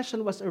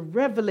confession was a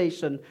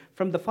revelation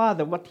from the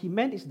Father, what he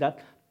meant is that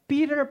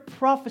Peter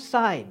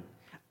prophesied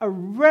a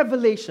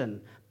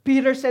revelation.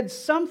 Peter said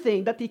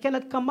something that he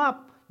cannot come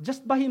up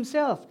just by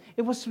himself.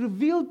 It was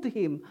revealed to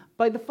him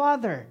by the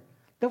Father.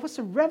 There was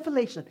a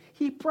revelation.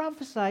 He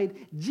prophesied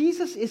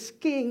Jesus is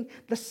King,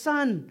 the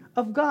Son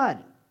of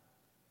God.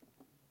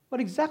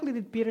 What exactly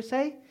did Peter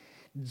say?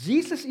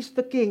 Jesus is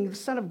the King, the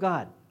Son of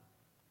God.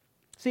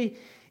 See,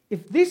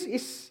 if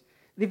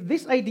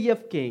this idea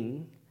of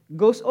king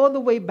goes all the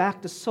way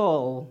back to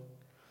Saul,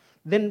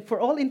 then for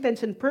all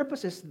intents and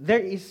purposes, there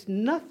is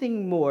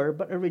nothing more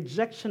but a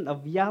rejection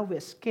of Yahweh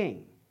as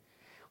king.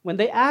 When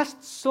they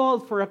asked Saul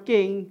for a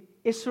king,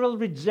 Israel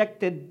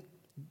rejected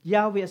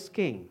Yahweh as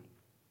king.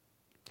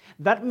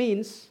 That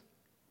means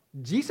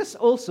Jesus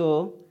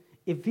also,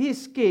 if he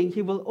is king,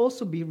 he will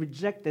also be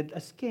rejected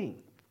as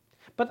king.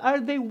 But are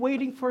they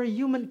waiting for a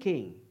human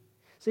king?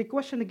 So the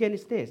question again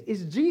is this: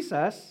 is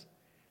Jesus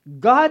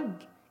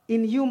God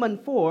in human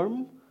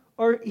form,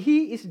 or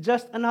he is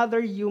just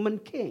another human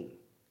king?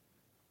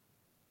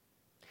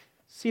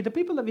 See, the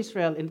people of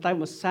Israel in the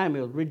time of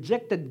Samuel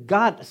rejected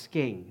God as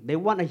king. They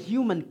want a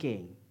human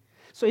king.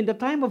 So in the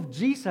time of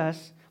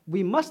Jesus,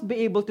 we must be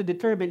able to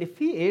determine if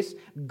he is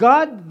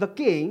God the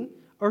king,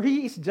 or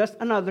he is just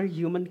another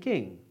human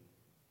king.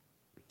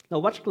 Now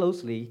watch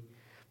closely,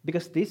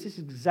 because this is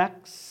the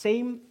exact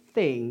same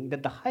thing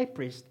that the high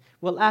priest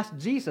will ask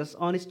Jesus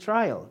on his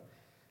trial.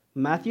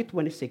 Matthew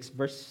 26,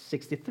 verse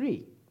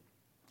 63.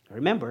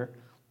 Remember,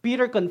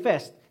 Peter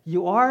confessed,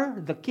 you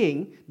are the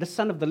king, the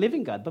Son of the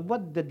living God. But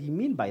what did he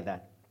mean by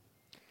that?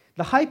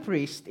 The high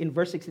priest in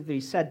verse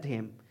 63 said to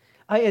him,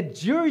 I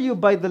adjure you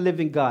by the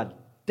living God,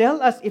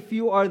 tell us if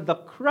you are the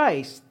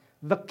Christ,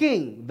 the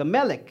king, the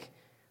melech,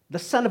 the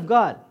Son of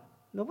God.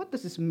 Now what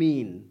does this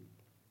mean?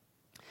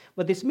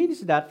 What this means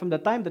is that from the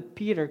time that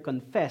Peter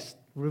confessed,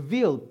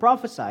 revealed,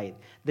 prophesied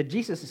that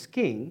Jesus is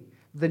king,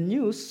 the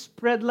news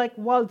spread like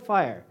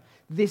wildfire.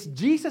 This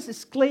Jesus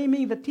is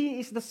claiming that he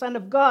is the Son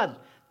of God,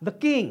 the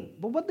king.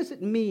 But what does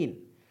it mean?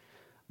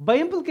 By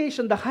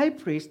implication, the high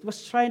priest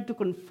was trying to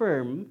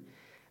confirm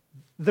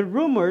the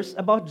rumors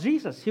about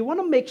Jesus. He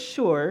wanted to make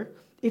sure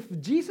if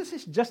Jesus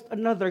is just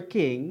another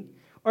king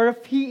or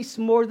if he is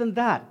more than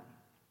that.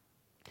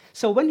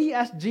 So when he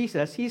asked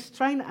Jesus, he's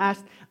trying to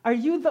ask, are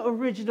you the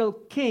original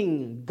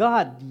king,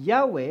 God,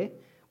 Yahweh,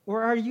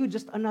 or are you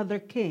just another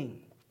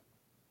king?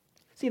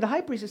 See, the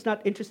high priest is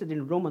not interested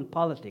in Roman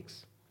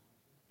politics.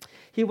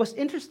 He was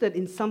interested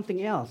in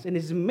something else. And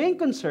his main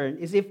concern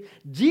is if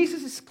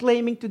Jesus is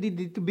claiming to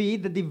be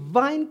the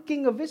divine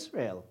king of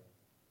Israel.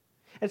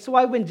 That's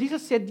why when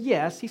Jesus said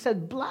yes, he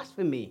said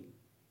blasphemy.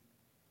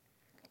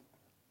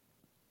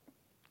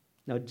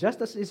 Now,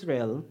 just as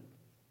Israel,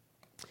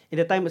 in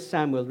the time of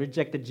Samuel,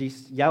 rejected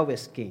Yahweh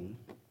as king,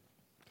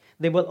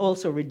 they will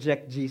also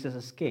reject Jesus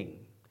as king.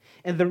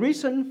 And the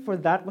reason for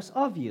that was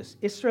obvious.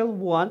 Israel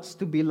wants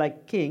to be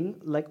like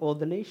king, like all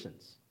the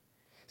nations.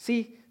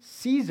 See,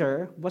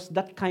 Caesar was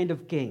that kind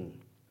of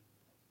king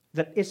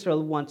that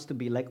Israel wants to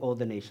be like all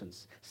the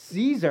nations.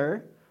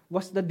 Caesar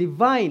was the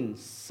divine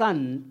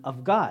Son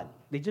of God.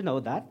 Did you know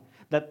that?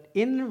 That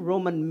in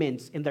Roman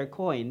mints, in their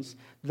coins,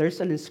 there's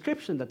an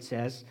inscription that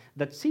says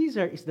that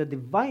Caesar is the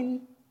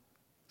divine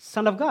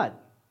Son of God.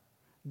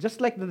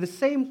 Just like the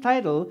same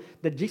title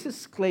that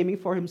Jesus is claiming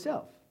for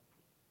himself.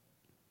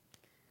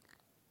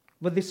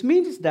 What this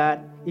means is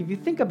that, if you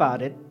think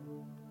about it,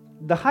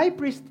 the high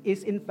priest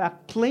is in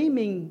fact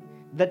claiming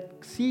that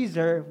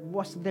Caesar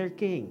was their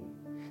king.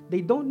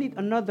 They don't need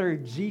another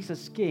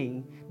Jesus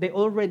king. They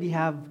already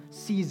have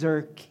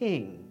Caesar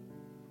king.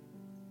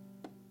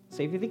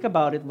 So if you think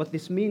about it, what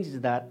this means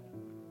is that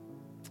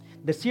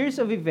the series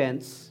of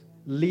events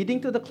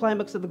leading to the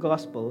climax of the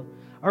gospel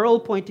are all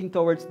pointing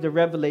towards the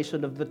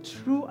revelation of the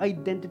true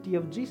identity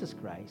of Jesus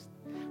Christ.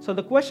 So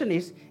the question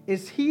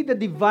is he the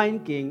divine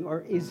king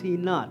or is he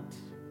not?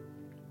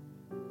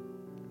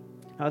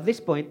 Now at this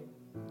point,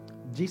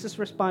 Jesus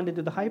responded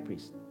to the high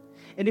priest.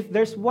 And if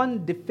there's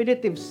one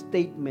definitive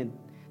statement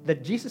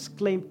that Jesus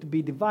claimed to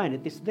be divine,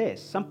 it is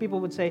this. Some people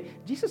would say,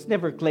 Jesus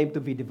never claimed to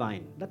be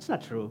divine. That's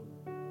not true.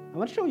 I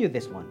want to show you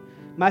this one.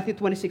 Matthew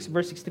 26,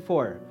 verse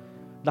 64.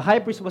 The high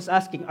priest was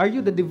asking, are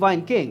you the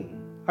divine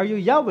king? Are you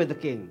Yahweh the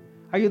king?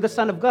 Are you the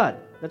Son of God?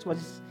 That's what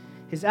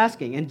he's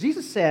asking. And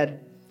Jesus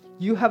said,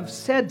 you have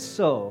said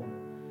so,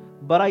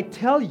 but I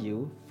tell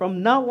you,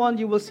 from now on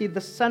you will see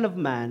the Son of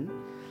Man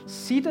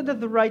seated at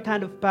the right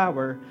hand of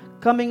power,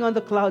 coming on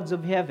the clouds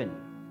of heaven.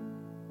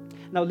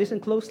 Now listen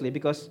closely,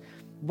 because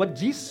what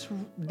Jesus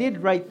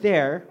did right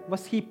there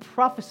was he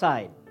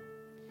prophesied.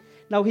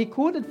 Now he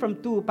quoted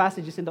from two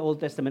passages in the Old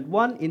Testament,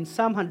 one in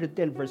Psalm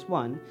 110 verse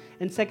 1,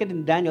 and second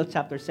in Daniel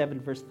chapter 7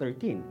 verse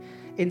 13.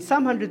 In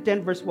Psalm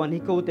 110 verse 1, he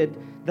quoted,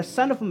 the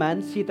Son of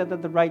Man seated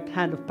at the right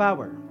hand of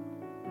power.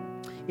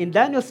 In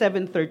Daniel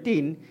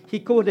 7:13, he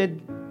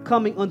quoted,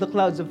 coming on the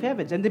clouds of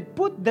heavens. And they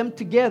put them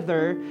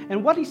together,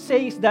 and what he's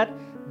saying is that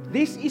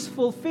this is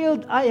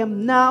fulfilled. I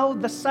am now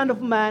the Son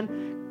of Man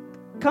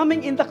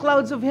coming in the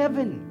clouds of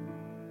heaven.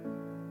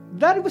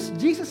 That was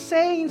Jesus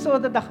saying, so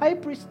that the high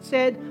priest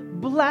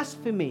said,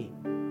 blasphemy.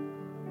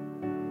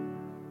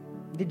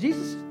 Did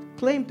Jesus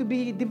claim to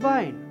be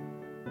divine?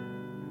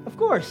 Of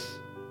course.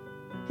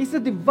 He's the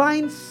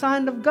divine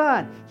Son of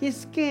God.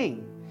 He's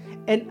king.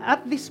 And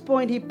at this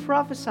point, he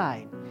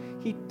prophesied.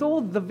 He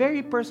told the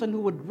very person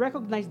who would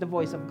recognize the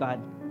voice of God,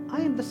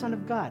 I am the Son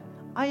of God.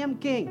 I am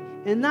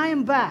king. And I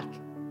am back.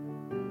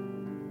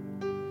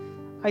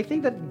 I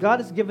think that God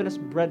has given us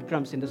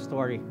breadcrumbs in the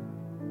story.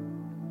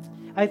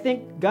 I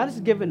think God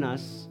has given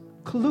us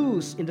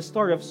clues in the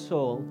story of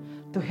Saul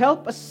to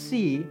help us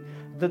see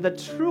that the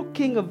true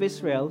king of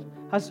Israel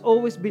has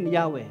always been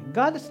Yahweh.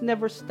 God has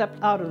never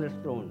stepped out of the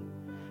throne.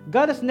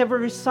 God has never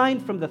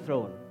resigned from the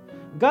throne.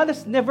 God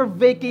has never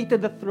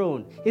vacated the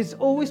throne. He's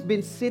always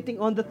been sitting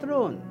on the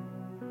throne.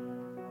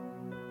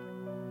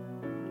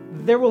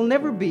 There will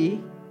never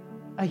be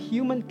a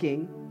human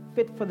king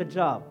fit for the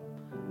job.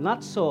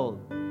 Not Saul,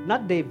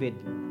 not David,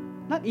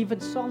 not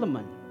even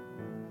Solomon.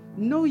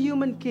 No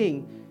human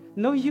king,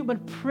 no human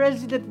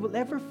president will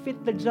ever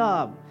fit the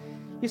job.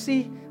 You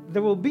see,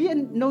 there will be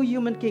no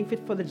human king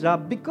fit for the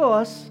job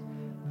because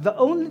the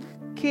only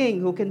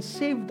king who can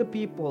save the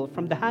people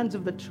from the hands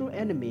of the true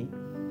enemy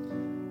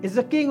is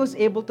the king who's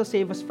able to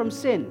save us from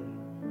sin.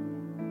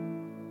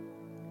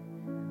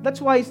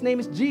 That's why his name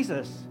is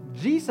Jesus.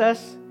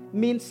 Jesus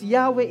means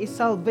Yahweh is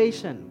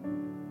salvation.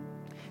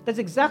 That's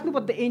exactly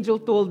what the angel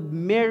told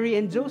Mary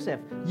and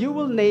Joseph. You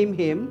will name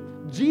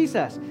him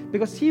Jesus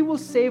because he will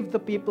save the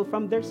people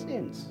from their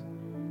sins.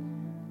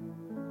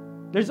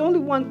 There's only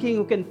one king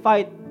who can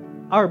fight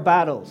our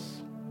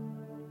battles.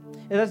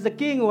 And that's the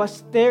king who has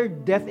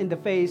stared death in the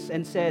face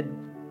and said,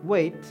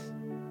 wait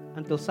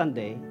until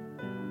Sunday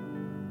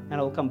and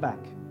I will come back.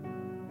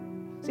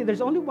 See,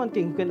 there's only one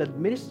king who can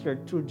administer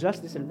true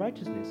justice and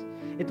righteousness.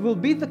 It will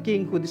be the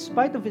king who,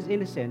 despite of his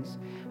innocence,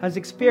 has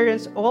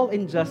experienced all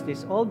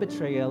injustice, all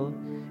betrayal,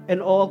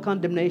 and all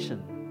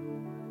condemnation.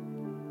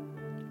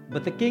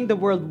 But the king the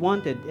world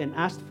wanted and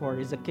asked for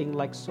is a king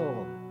like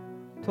Saul,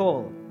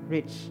 tall,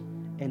 rich,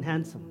 and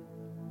handsome.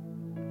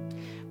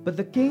 But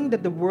the king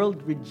that the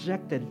world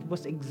rejected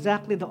was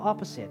exactly the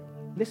opposite.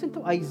 Listen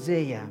to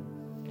Isaiah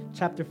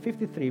chapter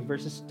 53,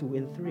 verses 2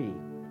 and 3.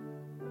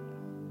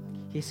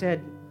 He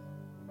said,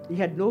 he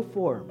had no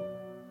form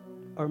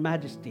or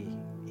majesty.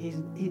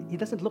 He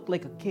doesn't look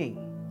like a king.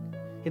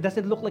 He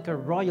doesn't look like a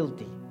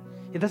royalty.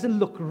 He doesn't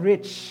look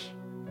rich.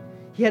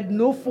 He had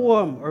no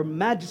form or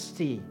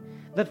majesty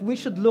that we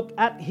should look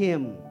at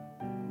him.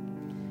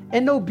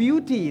 And no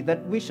beauty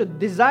that we should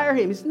desire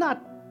him. He's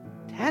not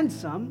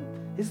handsome.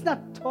 He's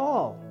not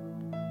tall.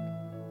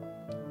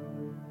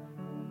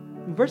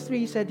 In verse 3,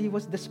 he said he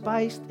was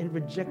despised and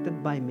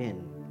rejected by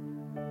men.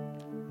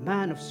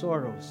 Man of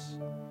sorrows,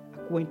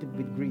 acquainted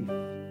with grief.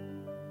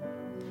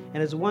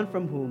 And as one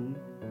from whom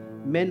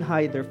men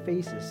hide their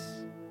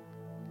faces,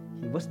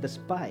 he was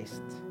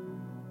despised,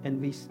 and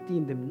we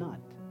esteemed him not.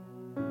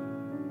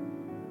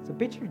 So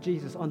picture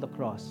Jesus on the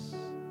cross.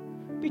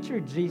 Picture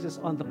Jesus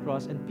on the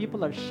cross, and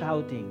people are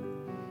shouting,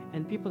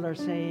 and people are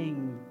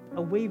saying,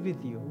 away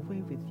with you,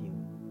 away with you.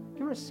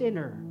 You're a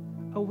sinner,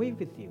 away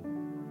with you.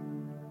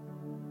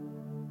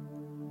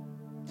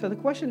 So the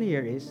question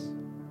here is,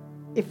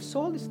 if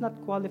Saul is not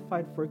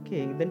qualified for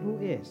king, then who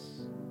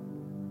is?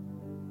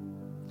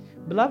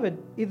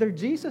 Beloved, either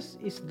Jesus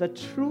is the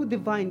true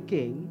divine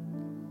king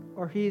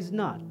or he is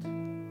not.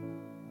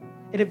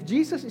 And if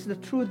Jesus is the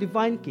true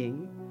divine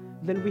king,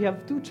 then we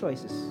have two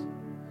choices.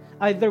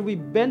 Either we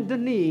bend the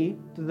knee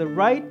to the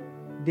right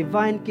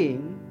divine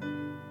king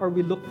or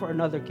we look for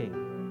another king.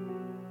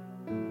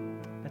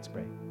 Let's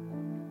pray.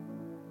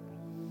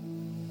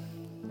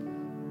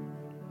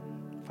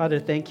 Father,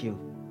 thank you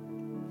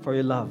for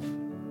your love.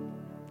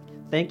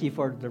 Thank you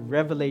for the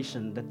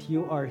revelation that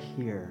you are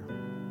here.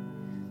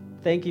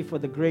 Thank you for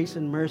the grace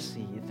and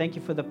mercy. Thank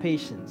you for the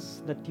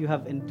patience that you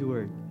have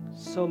endured.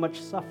 So much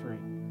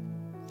suffering.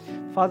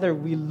 Father,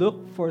 we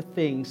look for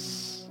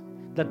things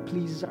that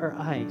please our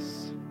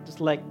eyes,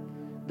 just like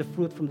the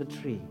fruit from the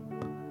tree,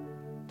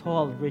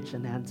 tall, rich,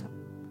 and handsome.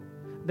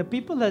 The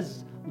people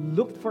has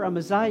looked for a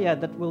Messiah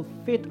that will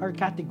fit our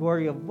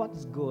category of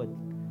what's good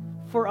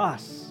for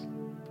us.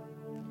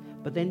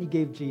 But then you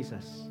gave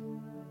Jesus.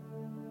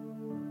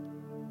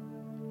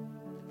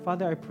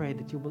 Father, I pray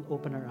that you will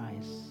open our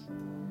eyes.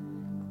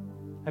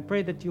 I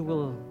pray that you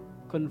will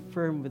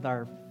confirm with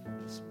our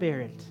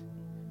spirit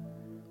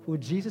who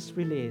Jesus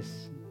really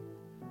is,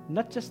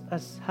 not just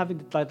as having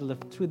the title of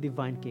true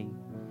divine king,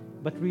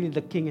 but really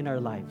the king in our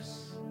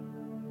lives.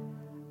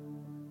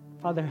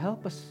 Father,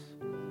 help us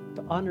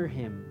to honor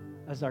him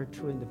as our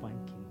true and divine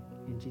king.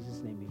 In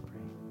Jesus' name we pray.